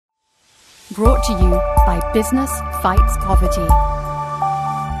Brought to you by Business Fights Poverty.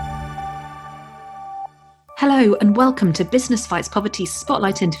 Hello and welcome to Business Fights Poverty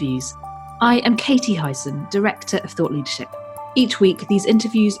Spotlight Interviews. I am Katie Hyson, Director of Thought Leadership. Each week, these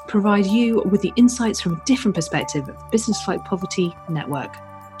interviews provide you with the insights from a different perspective of the Business Fight Poverty Network,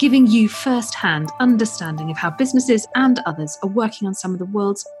 giving you first-hand understanding of how businesses and others are working on some of the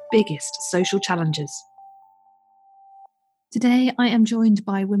world's biggest social challenges. Today, I am joined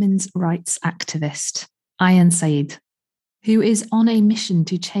by women's rights activist Ayan Saeed, who is on a mission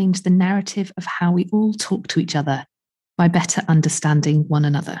to change the narrative of how we all talk to each other by better understanding one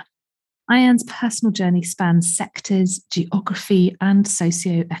another. Ayan's personal journey spans sectors, geography, and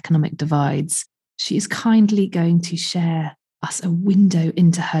socio-economic divides. She is kindly going to share us a window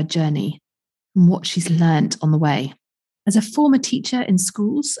into her journey and what she's learnt on the way. As a former teacher in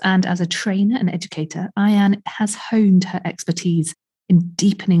schools and as a trainer and educator, Ayan has honed her expertise in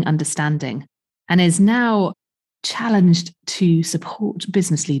deepening understanding and is now challenged to support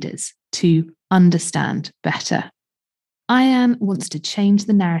business leaders to understand better. Ayan wants to change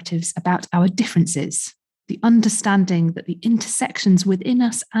the narratives about our differences, the understanding that the intersections within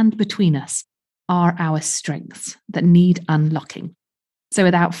us and between us are our strengths that need unlocking. So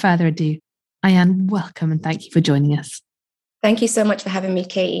without further ado, Ayan, welcome and thank you for joining us. Thank you so much for having me,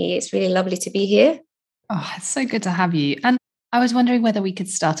 Katie. It's really lovely to be here. Oh, it's so good to have you. And I was wondering whether we could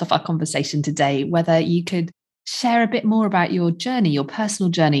start off our conversation today, whether you could share a bit more about your journey, your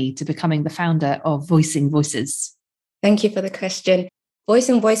personal journey to becoming the founder of Voicing Voices. Thank you for the question.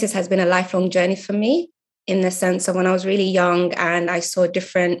 Voicing Voices has been a lifelong journey for me in the sense of when I was really young and I saw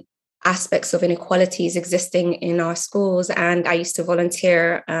different aspects of inequalities existing in our schools. And I used to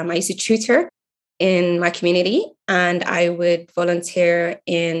volunteer. I used to tutor in my community, and I would volunteer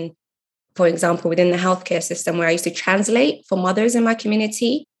in, for example, within the healthcare system where I used to translate for mothers in my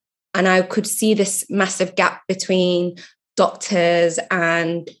community. And I could see this massive gap between doctors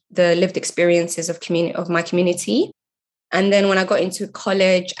and the lived experiences of my community. And then when I got into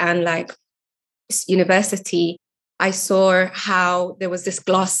college and university, I saw how there was this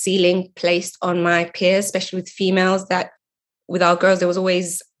glass ceiling placed on my peers, especially with females, that with our girls, there was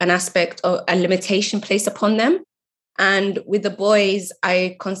always an aspect of a limitation placed upon them. And with the boys,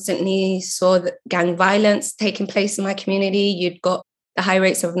 I constantly saw the gang violence taking place in my community. You'd got the high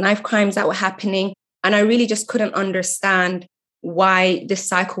rates of knife crimes that were happening. And I really just couldn't understand why this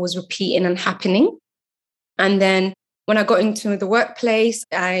cycle was repeating and happening. And then when I got into the workplace,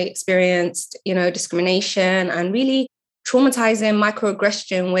 I experienced, discrimination and really traumatizing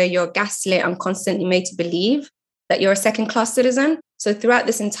microaggression where you're gaslit and constantly made to believe that you're a second-class citizen. So throughout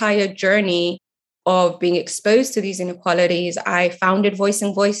this entire journey of being exposed to these inequalities, I founded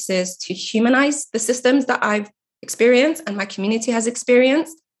Voicing Voices to humanize the systems that I've experienced and my community has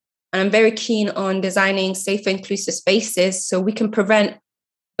experienced. And I'm very keen on designing safer, inclusive spaces so we can prevent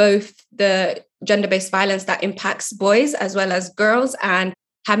both the gender-based violence that impacts boys as well as girls, and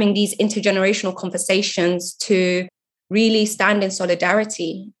having these intergenerational conversations to really stand in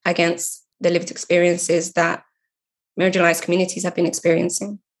solidarity against the lived experiences that marginalized communities have been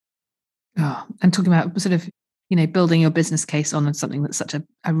experiencing. Oh, and talking about sort of, building your business case on something that's such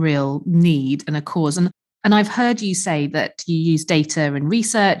a real need and a cause. And I've heard you say that you use data and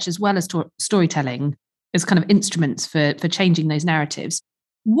research as well as storytelling as kind of instruments for changing those narratives.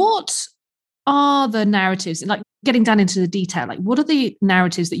 What are the narratives, like getting down into the detail, like what are the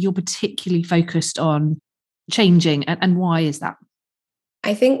narratives that you're particularly focused on changing and why is that?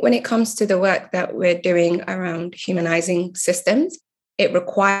 I think when it comes to the work that we're doing around humanizing systems, it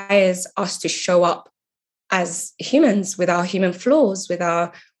requires us to show up as humans with our human flaws, with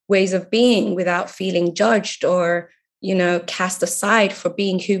our ways of being, without feeling judged or, cast aside for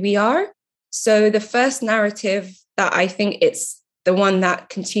being who we are. So the first narrative that I think it's the one that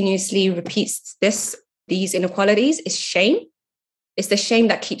continuously repeats these inequalities is shame. It's the shame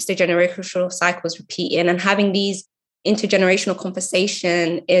that keeps the generational cycles repeating, and having these intergenerational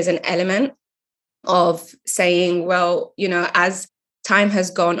conversation is an element of saying, well, as time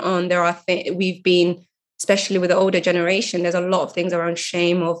has gone on, there are we've been, especially with the older generation, there's a lot of things around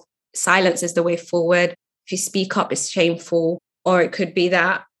shame of silence is the way forward. If you speak up, it's shameful. Or it could be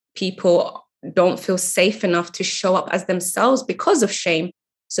that people don't feel safe enough to show up as themselves because of shame.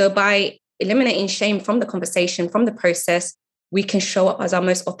 So by eliminating shame from the conversation, from the process, we can show up as our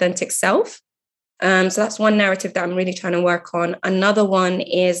most authentic self. So that's one narrative that I'm really trying to work on. Another one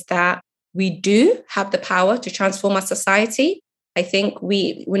is that we do have the power to transform our society. I think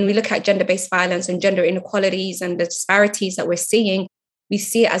when we look at gender-based violence and gender inequalities and the disparities that we're seeing, we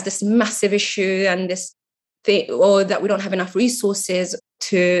see it as this massive issue and this thing, or that we don't have enough resources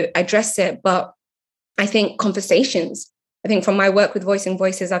to address it. But I think conversations, I think from my work with Voicing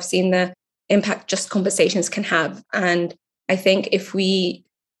Voices, I've seen the impact just conversations can have. And I think if we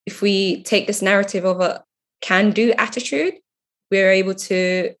take this narrative of a can-do attitude, we're able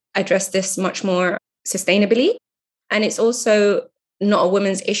to address this much more sustainably. And it's also not a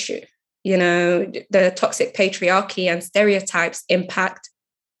women's issue. You know, the toxic patriarchy and stereotypes impact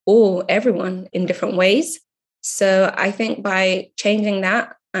everyone in different ways. So I think by changing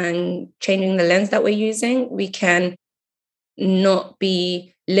that and changing the lens that we're using, we can not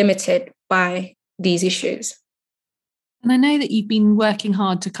be limited by these issues. And I know that you've been working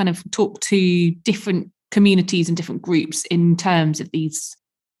hard to kind of talk to different communities and different groups in terms of these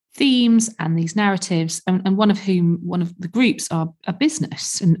themes and these narratives, and one of the groups are a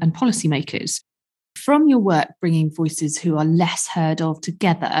business and policymakers. From your work bringing voices who are less heard of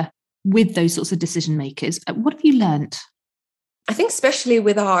together with those sorts of decision makers, what have you learned? I think especially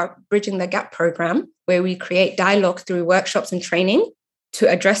with our Bridging the Gap program, where we create dialogue through workshops and training to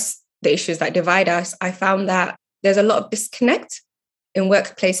address the issues that divide us, I found that there's a lot of disconnect in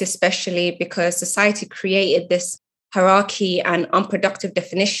workplaces, especially because society created this hierarchy and unproductive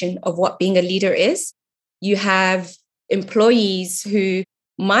definition of what being a leader is. You have employees who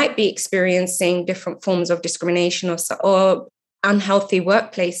might be experiencing different forms of discrimination or unhealthy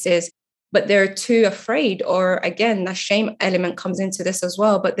workplaces, but they're too afraid, or again, the shame element comes into this as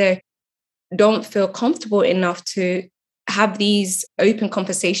well, but they don't feel comfortable enough to have these open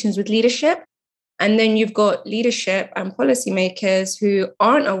conversations with leadership. And then you've got leadership and policymakers who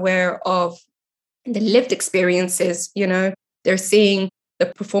aren't aware of the lived experiences. You know, they're seeing the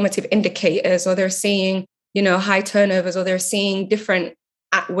performative indicators, or they're seeing, you know, high turnovers, or they're seeing different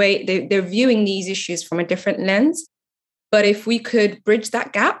they're viewing these issues from a different lens. But if we could bridge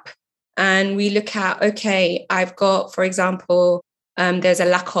that gap and we look at, okay, I've got, for example, there's a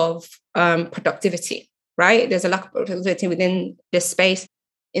lack of productivity, right? There's a lack of productivity within this space.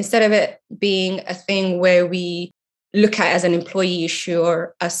 Instead of it being a thing where we look at it as an employee issue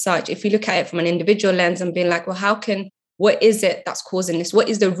or as such, if we look at it from an individual lens and being like, well, what is it that's causing this? What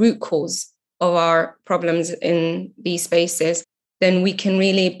is the root cause of our problems in these spaces? Then we can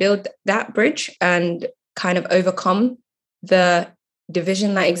really build that bridge and kind of overcome the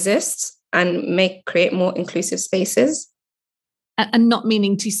division that exists and create more inclusive spaces. And not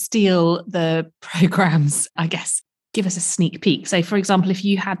meaning to steal the programs, I guess, give us a sneak peek. So, for example, if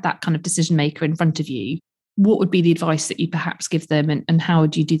you had that kind of decision maker in front of you, what would be the advice that you perhaps give them, and how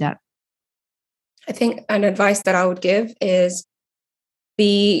would you do that? I think an advice that I would give is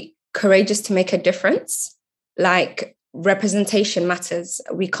be courageous to make a difference. Like, representation matters.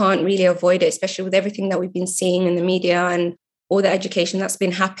 We can't really avoid it, especially with everything that we've been seeing in the media and all the education that's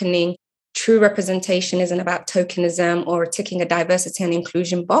been happening. True representation isn't about tokenism or ticking a diversity and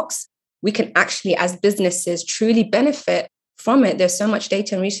inclusion box. We can actually, as businesses, truly benefit from it. There's so much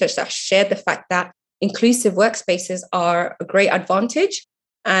data and research that shared the fact that inclusive workspaces are a great advantage,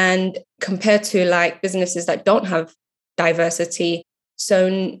 and compared to like businesses that don't have diversity.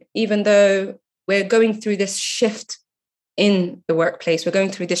 So even though we're going through this shift in the workplace, we're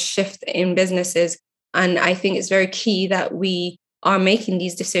going through this shift in businesses, and I think it's very key that we are making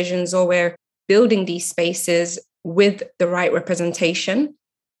these decisions, or we're building these spaces with the right representation.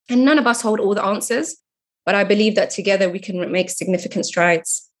 And none of us hold all the answers, but I believe that together we can make significant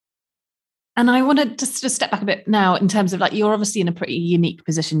strides. And I want to just step back a bit now in terms of, like, you're obviously in a pretty unique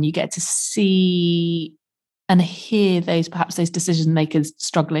position. You get to see and hear perhaps those decision makers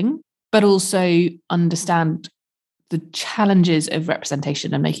struggling, but also understand the challenges of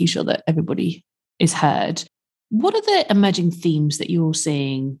representation and making sure that everybody is heard. What are the emerging themes that you're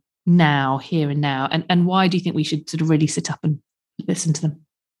seeing now, here and now? And why do you think we should sort of really sit up and listen to them?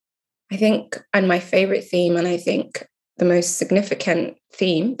 I think, and my favorite theme, and I think the most significant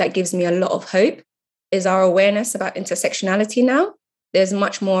theme that gives me a lot of hope, is our awareness about intersectionality now. There's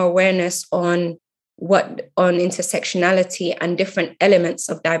much more awareness on intersectionality and different elements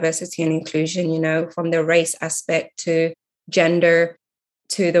of diversity and inclusion, you know, from the race aspect to gender,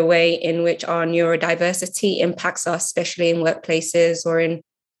 to the way in which our neurodiversity impacts us, especially in workplaces or in,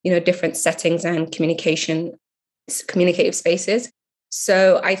 you know, different settings and communicative spaces.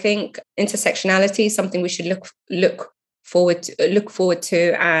 So I think intersectionality is something we should look forward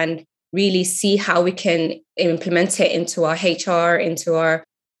to and really see how we can implement it into our HR, into our,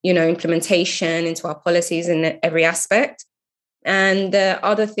 you know, implementation, into our policies in every aspect. And the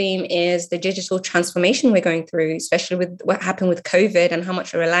other theme is the digital transformation we're going through, especially with what happened with COVID and how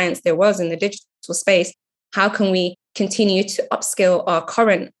much reliance there was in the digital space. How can we continue to upskill our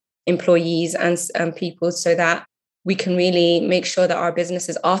current employees and people so that we can really make sure that our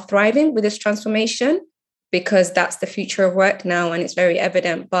businesses are thriving with this transformation, because that's the future of work now and it's very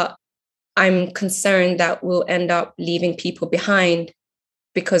evident. But I'm concerned that we'll end up leaving people behind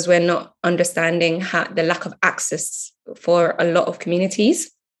because we're not understanding the lack of access for a lot of communities.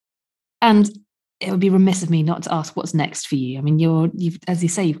 And it would be remiss of me not to ask what's next for you. I mean, you've, as you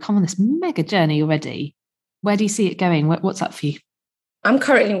say, you've come on this mega journey already. Where do you see it going? What's up for you? I'm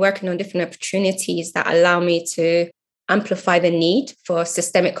currently working on different opportunities that allow me to amplify the need for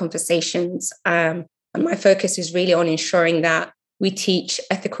systemic conversations. And my focus is really on ensuring that we teach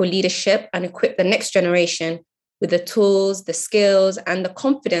ethical leadership and equip the next generation with the tools, the skills, and the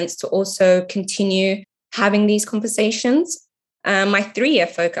confidence to also continue having these conversations. My 3-year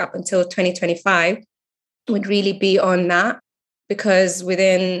focus up until 2025 would really be on that, because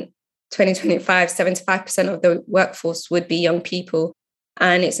within 2025, 75% of the workforce would be young people.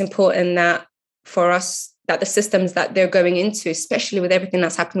 And it's important that for us, that the systems that they're going into, especially with everything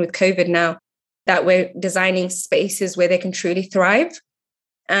that's happened with COVID now, that we're designing spaces where they can truly thrive.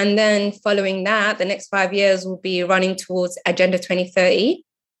 And then following that, the next 5 years will be running towards Agenda 2030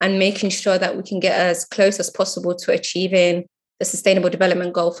 and making sure that we can get as close as possible to achieving the Sustainable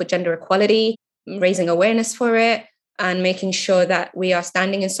Development Goal for gender equality, raising awareness for it, and making sure that we are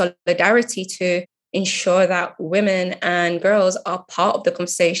standing in solidarity to ensure that women and girls are part of the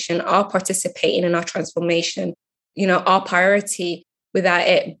conversation, are participating in our transformation, our priority, without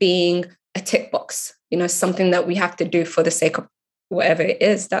it being a tick box, something that we have to do for the sake of whatever it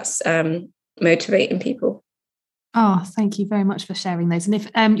is that's motivating people. Oh, thank you very much for sharing those. And if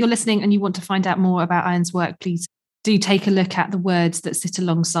you're listening and you want to find out more about Ayan's work, please do take a look at the words that sit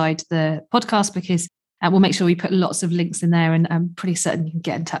alongside the podcast, because we'll make sure we put lots of links in there, and I'm pretty certain you can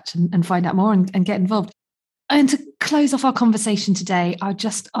get in touch and find out more and get involved. And to close off our conversation today, I'll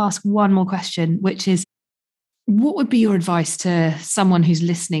just ask one more question, which is, what would be your advice to someone who's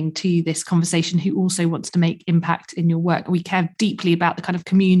listening to this conversation who also wants to make impact in your work? We care deeply about the kind of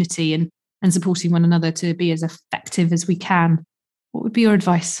community and supporting one another to be as effective as we can. What would be your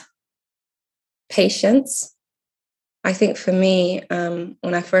advice? Patience. I think for me,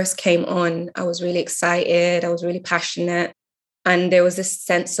 when I first came on, I was really excited. I was really passionate. And there was this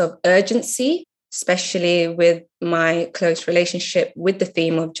sense of urgency, especially with my close relationship with the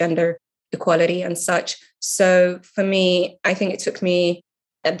theme of gender equality and such. So for me, I think it took me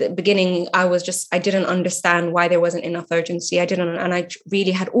at the beginning, I didn't understand why there wasn't enough urgency. And I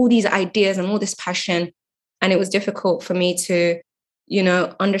really had all these ideas and all this passion. And it was difficult for me to,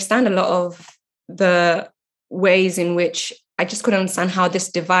 understand a lot of the ways in which I just couldn't understand how this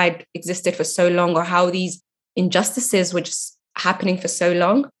divide existed for so long, or how these injustices were just happening for so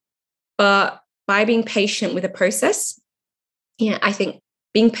long. But by being patient with the process, I think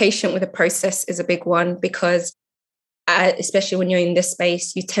being patient with the process is a big one, because especially when you're in this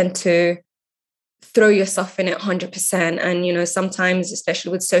space, you tend to throw yourself in it 100%. And, sometimes,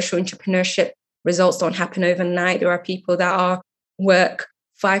 especially with social entrepreneurship, results don't happen overnight. There are people that work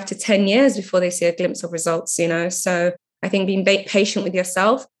 5 to 10 years before they see a glimpse of results, So I think being patient with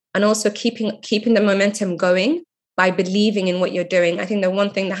yourself, and also keeping the momentum going by believing in what you're doing. I think the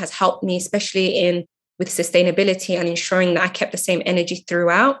one thing that has helped me, especially with sustainability and ensuring that I kept the same energy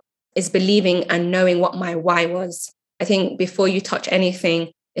throughout, is believing and knowing what my why was. I think before you touch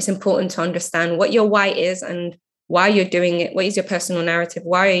anything, it's important to understand what your why is and why you're doing it. What is your personal narrative?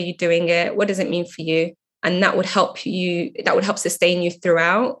 Why are you doing it? What does it mean for you? And that would help sustain you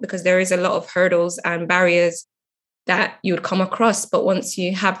throughout, because there is a lot of hurdles and barriers that you would come across. But once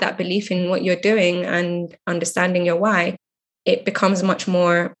you have that belief in what you're doing and understanding your why, it becomes much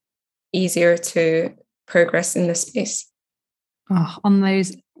more easier to progress in this space. Oh, on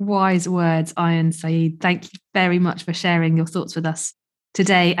those wise words, Ayan Saeed, thank you very much for sharing your thoughts with us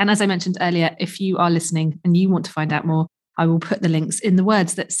today. And as I mentioned earlier, if you are listening and you want to find out more, I will put the links in the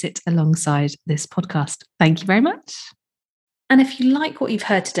words that sit alongside this podcast. Thank you very much. And if you like what you've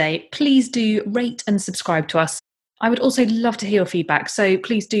heard today, please do rate and subscribe to us. I would also love to hear your feedback, so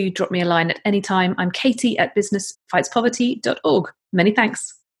please do drop me a line at any time. I'm Katie at businessfightspoverty.org. Many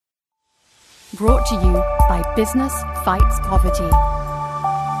thanks. Brought to you by Business Fights Poverty.